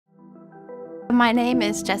My name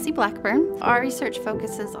is Jessie Blackburn. Our research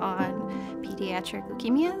focuses on pediatric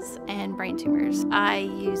leukemias and brain tumors. I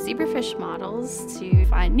use zebrafish models to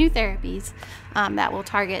find new therapies that will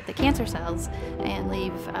target the cancer cells and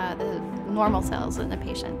leave the normal cells in the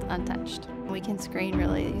patient untouched. We can screen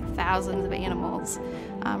really thousands of animals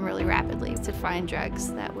really rapidly to find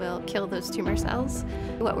drugs that will kill those tumor cells.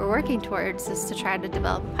 What we're working towards is to try to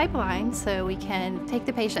develop a pipeline so we can take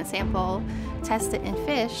the patient sample, test it in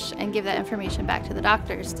fish, and give that information back to the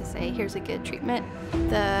doctors to say, here's a good treatment.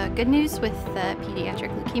 The good news with the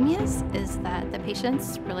pediatric leukemias is that the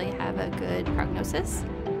patients really have a good prognosis.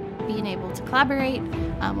 Being able to collaborate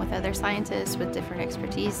with other scientists with different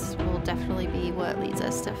expertise will definitely be what leads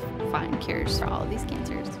us to find cures for all of these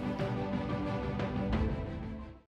cancers.